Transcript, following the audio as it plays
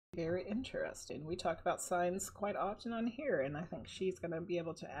Very interesting. We talk about signs quite often on here, and I think she's going to be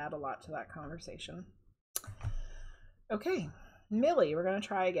able to add a lot to that conversation. Okay, Millie, we're going to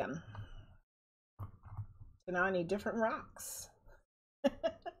try again. So now I need different rocks.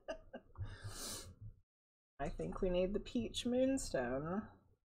 I think we need the peach moonstone.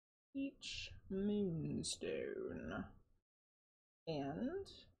 Peach moonstone. And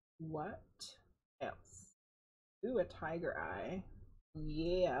what else? Ooh, a tiger eye.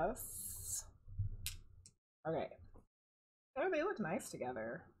 Yes. Okay. Oh, they look nice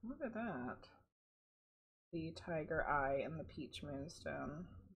together. Look at that. The tiger eye and the peach moonstone.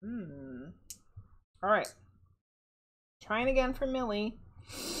 All right. Trying again for Millie.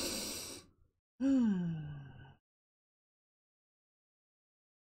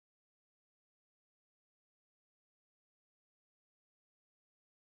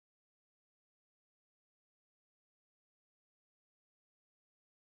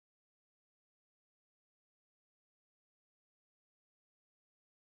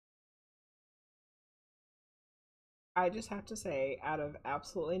 I just have to say, out of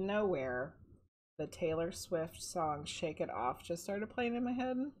absolutely nowhere, the Taylor Swift song Shake It Off just started playing in my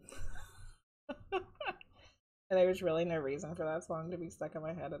head. And there's really no reason for that song to be stuck in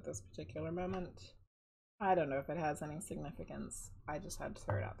my head at this particular moment. I don't know if it has any significance. I just had to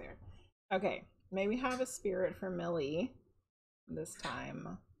throw it out there. Okay, may we have a spirit for Millie this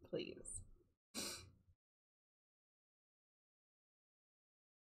time, please?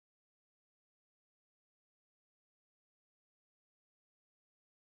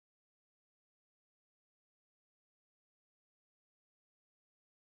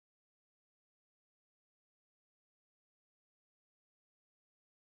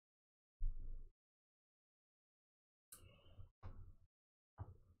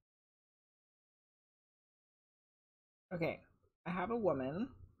 Okay, I have a woman,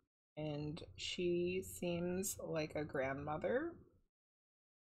 and she seems like a grandmother.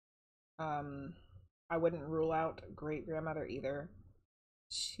 I wouldn't rule out great grandmother either.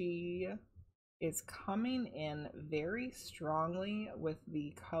 She is coming in very strongly with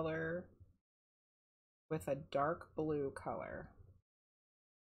the color, with a dark blue color.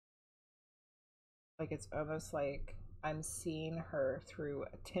 Like it's almost like I'm seeing her through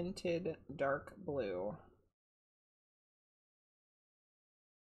a tinted dark blue.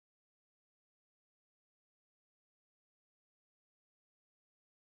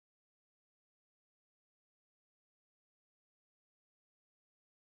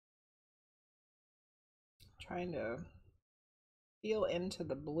 Trying to feel into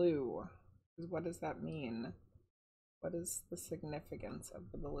the blue. What does that mean? What is the significance of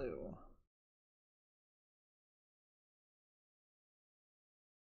the blue?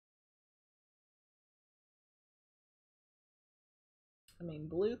 I mean,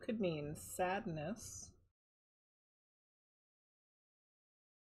 blue could mean sadness.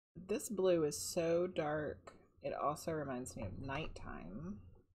 This blue is so dark, it also reminds me of nighttime.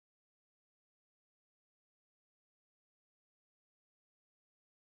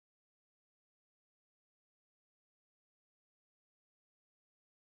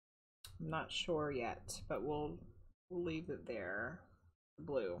 I'm not sure yet, but we'll leave it there.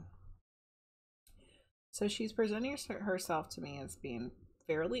 Blue. So she's presenting herself to me as being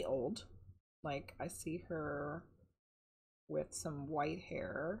fairly old. Like I see her with some white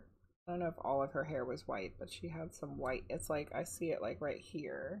hair. I don't know if all of her hair was white, but she had some white. It's like I see it like right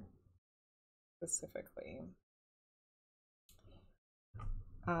here specifically.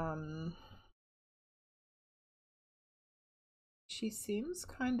 She seems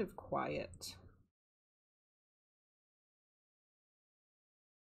kind of quiet.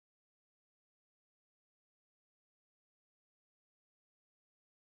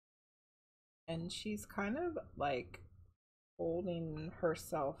 And she's kind of like holding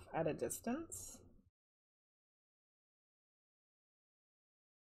herself at a distance.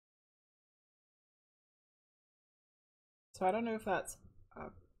 So I don't know if that's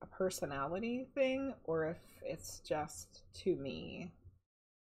a personality thing or if it's just to me.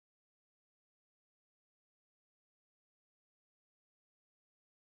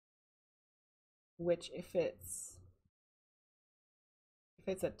 Which if it's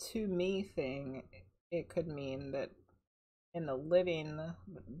a to me thing, it could mean that in the living,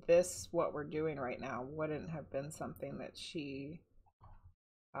 this what we're doing right now wouldn't have been something that she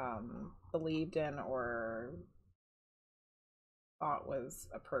believed in or thought was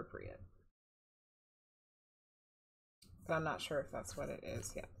appropriate. But I'm not sure if that's what it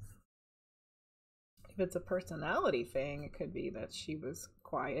is yet. If it's a personality thing, it could be that she was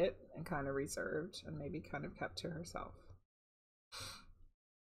quiet and kind of reserved and maybe kind of kept to herself.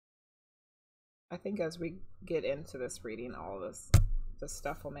 I think as we get into this reading, all of this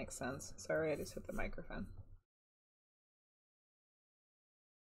stuff will make sense. Sorry, I just hit the microphone.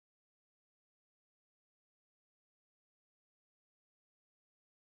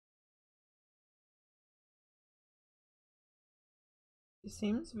 She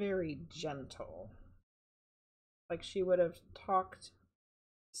seems very gentle. Like she would have talked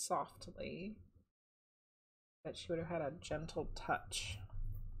softly, that she would have had a gentle touch.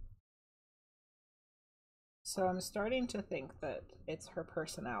 So I'm starting to think that it's her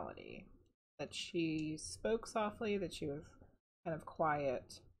personality, that she spoke softly, that she was kind of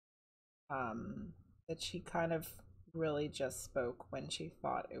quiet, that she kind of really just spoke when she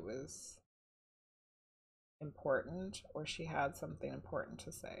thought it was important or she had something important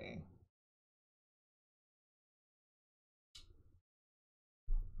to say.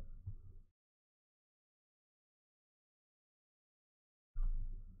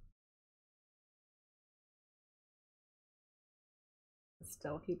 I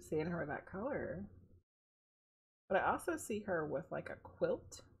still keep seeing her that color. But I also see her with like a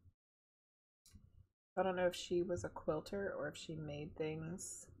quilt. I don't know if she was a quilter or if she made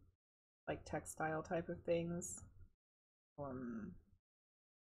things like textile type of things. You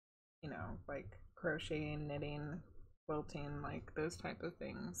know, like crocheting, knitting, quilting, like those type of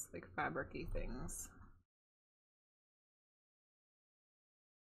things, like fabric-y things.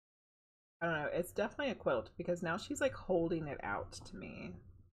 I don't know, it's definitely a quilt because now she's like holding it out to me.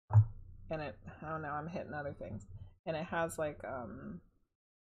 And it, I don't know, I'm hitting other things. And it has like,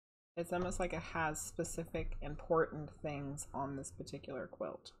 it's almost like it has specific important things on this particular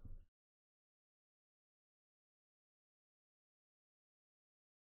quilt.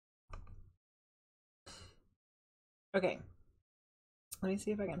 Okay, let me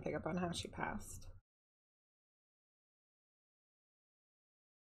see if I can pick up on how she passed.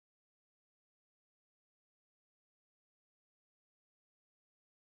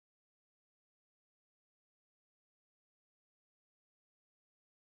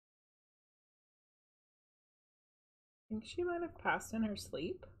 I think she might have passed in her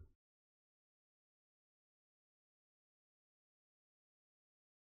sleep.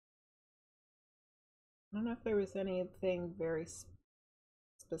 I don't know if there was anything very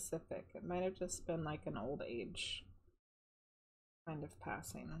specific. It might have just been like an old age kind of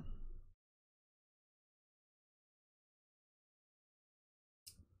passing.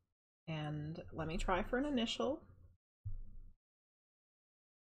 And let me try for an initial.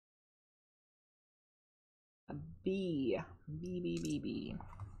 A B. B, B, B, B.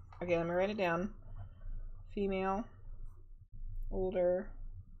 Okay, let me write it down. Female, older,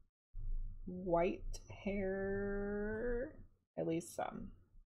 white hair, at least some.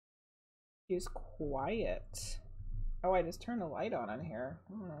 She's quiet. Oh, I just turned the light on in here.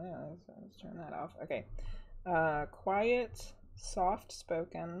 Oh, yeah, let's turn that off. Okay. Quiet, soft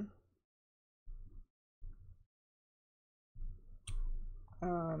spoken.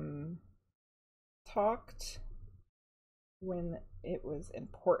 Talked when it was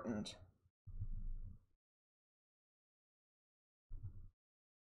important.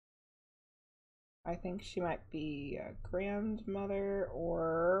 I think she might be a grandmother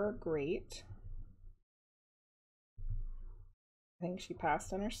or great. I think she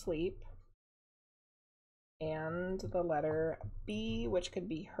passed in her sleep. And the letter B, which could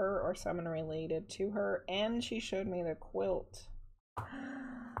be her or someone related to her. And she showed me the quilt. Okay.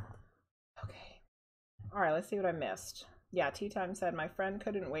 All right, let's see what I missed. Yeah, Tea Time said my friend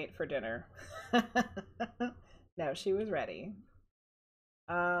couldn't wait for dinner. No, she was ready.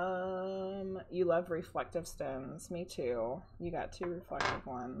 You love reflective stones. Me too. You got 2 reflective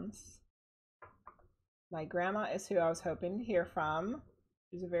ones. My grandma is who I was hoping to hear from.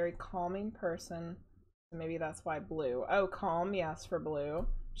 She's a very calming person. So maybe that's why blue. Oh, calm, yes, for blue.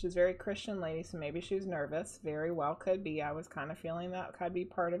 She's a very Christian lady, so maybe she was nervous. Very well could be. I was kind of feeling that could be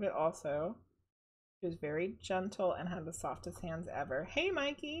part of it also. She was very gentle and had the softest hands ever. Hey,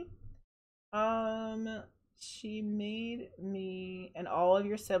 Mikey. She made me and all of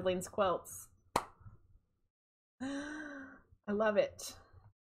your siblings quilts. I love it.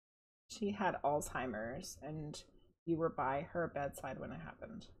 She had Alzheimer's and you were by her bedside when it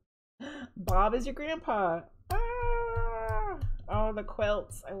happened. Bob is your grandpa. Ah! Oh, the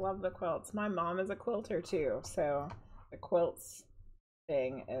quilts. I love the quilts. My mom is a quilter too, so the quilts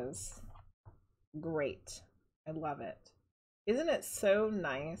thing is great. I love it. Isn't it so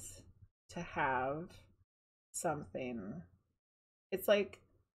nice to have something? It's like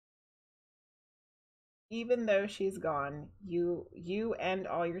even though she's gone, you and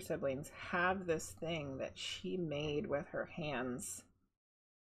all your siblings have this thing that she made with her hands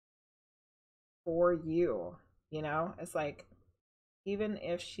for you. You know, it's like even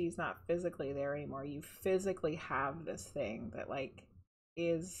if she's not physically there anymore, you physically have this thing that like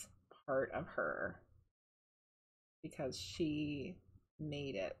is part of her because she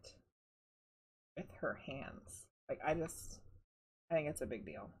made it with her hands. Like I think it's a big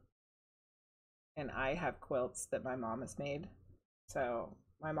deal. And I have quilts that my mom has made. So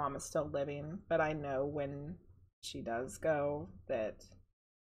my mom is still living, but I know when she does go that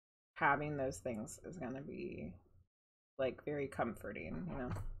having those things is going to be like very comforting, you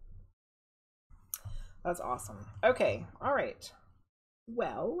know. That's awesome. Okay, all right.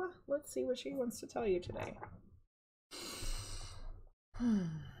 Well, let's see what she wants to tell you today.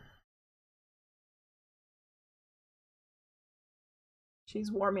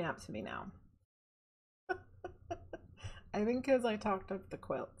 She's warming up to me now. I think because I talked up the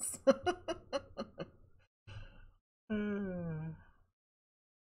quilts.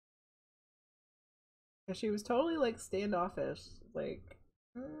 She was totally like standoffish, like,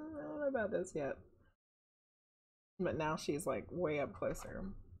 I don't know about this yet. But now she's like way up closer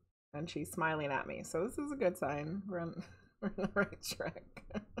and she's smiling at me. So this is a good sign. We're on the right track.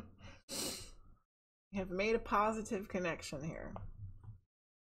 We have made a positive connection here.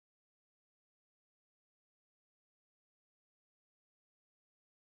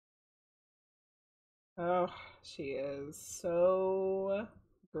 Oh, she is so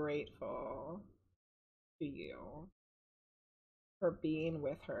grateful to you for being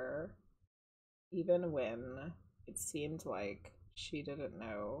with her, even when it seemed like she didn't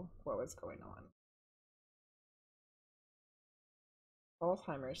know what was going on.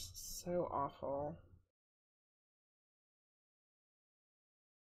 Alzheimer's, so awful.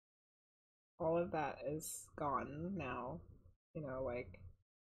 All of that is gone now. You know, like,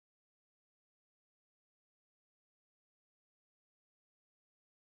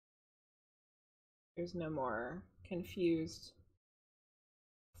 there's no more confused,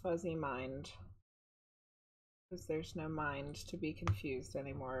 fuzzy mind. Because there's no mind to be confused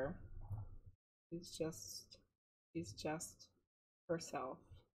anymore. She's just herself.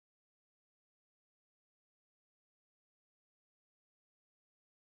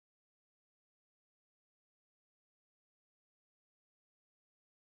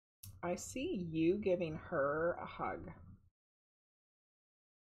 I see you giving her a hug.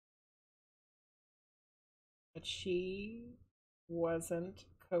 But she wasn't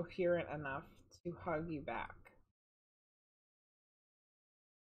coherent enough to hug you back.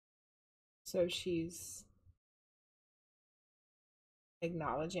 So she's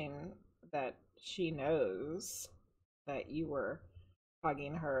acknowledging that she knows that you were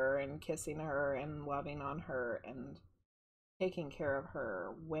hugging her and kissing her and loving on her and taking care of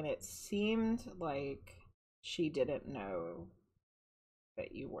her when it seemed like she didn't know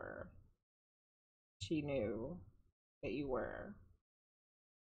that you were. She knew that you were.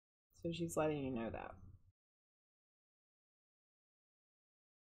 So she's letting you know that.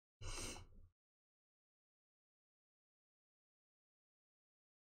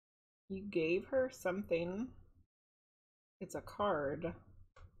 You gave her something. It's a card.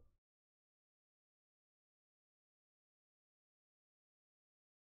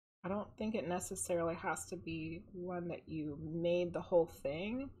 I don't think it necessarily has to be one that you made the whole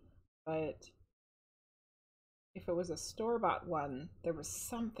thing, but if it was a store-bought one, there was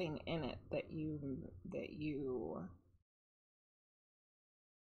something in it that you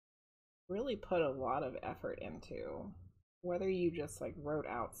really put a lot of effort into, whether you just like wrote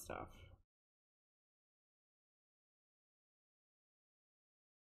out stuff.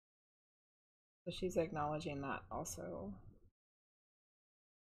 So she's acknowledging that also.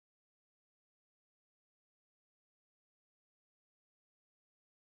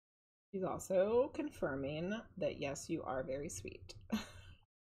 She's also confirming that yes, you are very sweet.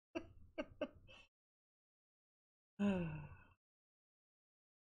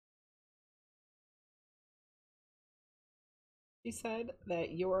 She said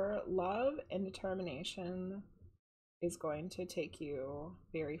that your love and determination is going to take you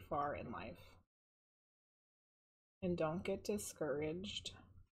very far in life. And don't get discouraged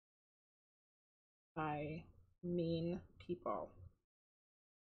by mean people.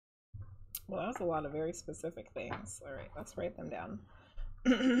 Well, that was a lot of very specific things. All right, let's write them down.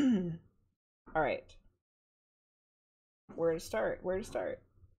 All right. Where to start? Where to start?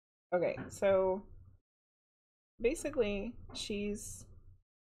 Okay, so basically she's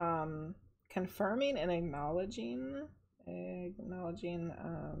confirming and acknowledging oh, I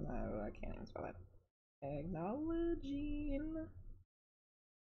can't even spell that. Acknowledging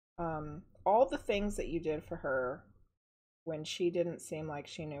all the things that you did for her when she didn't seem like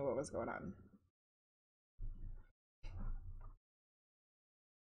she knew what was going on.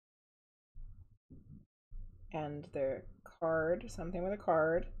 and the card, something with a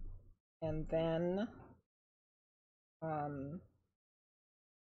card, and then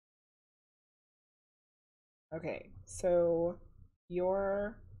okay, so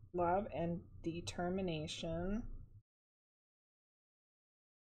your love and determination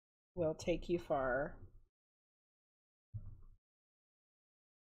will take you far,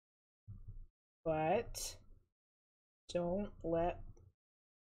 but don't let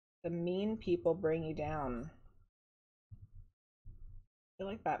the mean people bring you down. I feel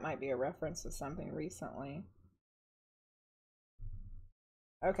like that might be a reference to something recently.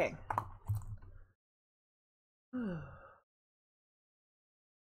 Okay.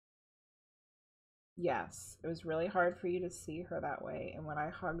 Yes, it was really hard for you to see her that way. And when I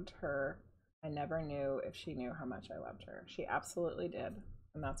hugged her, I never knew if she knew how much I loved her. She absolutely did.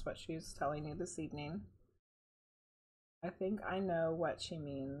 And that's what she's telling you this evening. I think I know what she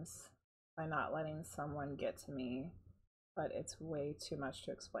means by not letting someone get to me, but it's way too much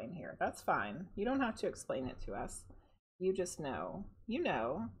to explain here. That's fine. You don't have to explain it to us. You just know. You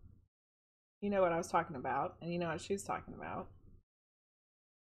know. You know what I was talking about, and you know what she's talking about.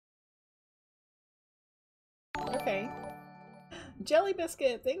 Okay. Jelly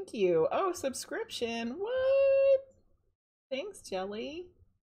Biscuit, thank you. Oh, subscription. What? Thanks, Jelly,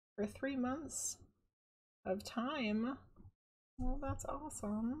 for 3 months of time. Well, that's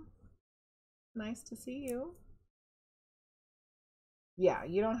awesome. Nice to see you. Yeah,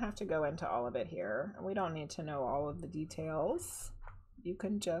 you don't have to go into all of it here. We don't need to know all of the details. You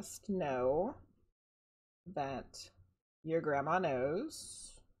can just know that your grandma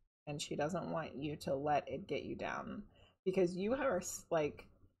knows and she doesn't want you to let it get you down, because you are like,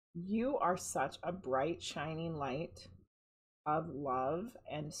 you are such a bright shining light of love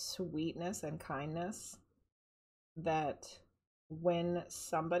and sweetness and kindness that when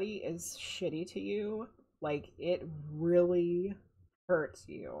somebody is shitty to you, like, it really hurts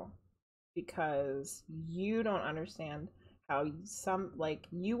you, because you don't understand how some, like,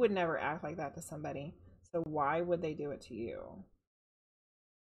 you would never act like that to somebody, so why would they do it to you?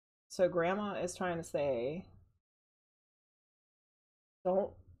 So grandma is trying to say,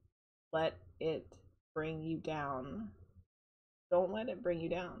 don't let it bring you down. Don't let it bring you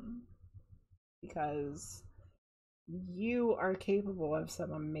down, because you are capable of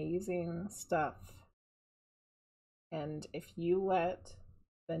some amazing stuff. And if you let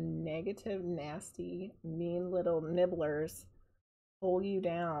the negative, nasty, mean little nibblers pull you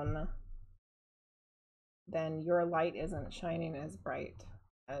down, then your light isn't shining as bright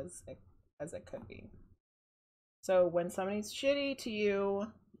as it could be. So when somebody's shitty to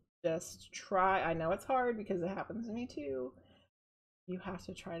you, just try. I know it's hard because it happens to me too. You have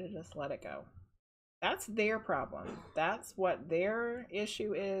to try to just let it go. That's their problem. That's what their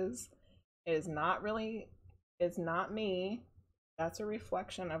issue is. It is not really, it's not me. That's a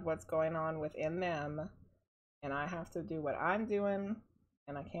reflection of what's going on within them. And I have to do what I'm doing,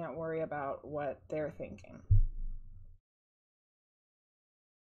 and I can't worry about what they're thinking.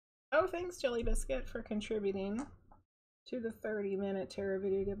 Oh, thanks, Jelly Biscuit, for contributing to the 30-minute tarot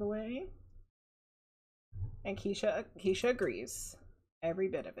video giveaway. And Keisha agrees. Every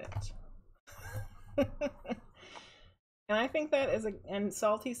bit of it. And I think that is and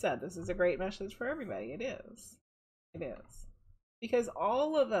Salty said this is a great message for everybody. It is. It is. Because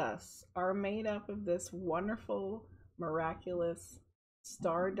all of us are made up of this wonderful, miraculous,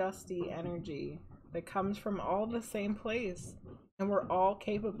 stardusty energy that comes from all the same place. And we're all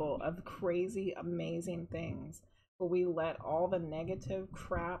capable of crazy, amazing things. But we let all the negative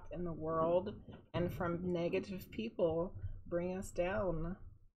crap in the world and from negative people bring us down.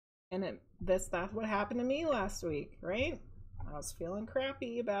 And that's what happened to me last week, right? I was feeling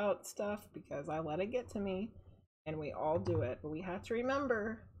crappy about stuff because I let it get to me. And we all do it. But we have to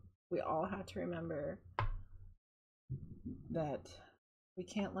remember, we all have to remember that we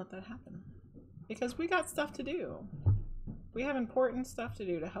can't let that happen. Because we got stuff to do. We have important stuff to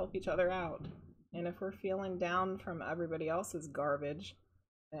do to help each other out. And if we're feeling down from everybody else's garbage,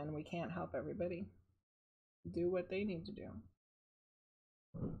 then we can't help everybody do what they need to do.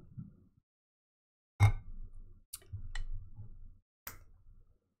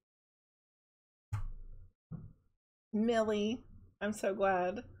 Millie, I'm so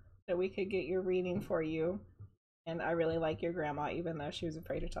glad that we could get your reading for you. And I really like your grandma, even though she was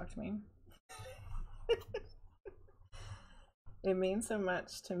afraid to talk to me. It means so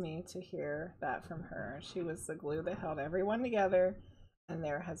much to me to hear that from her. She was the glue that held everyone together, and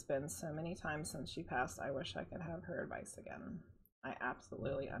there has been so many times since she passed, I wish I could have her advice again. I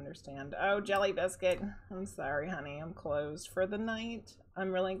absolutely understand. Oh, Jelly Biscuit, I'm sorry, honey. I'm closed for the night.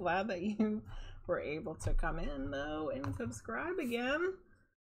 I'm really glad that you were able to come in though and subscribe again.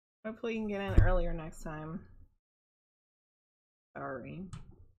 Hopefully you can get in earlier next time. Sorry.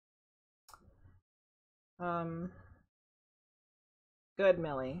 Good,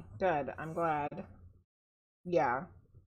 Millie. Good. I'm glad. Yeah,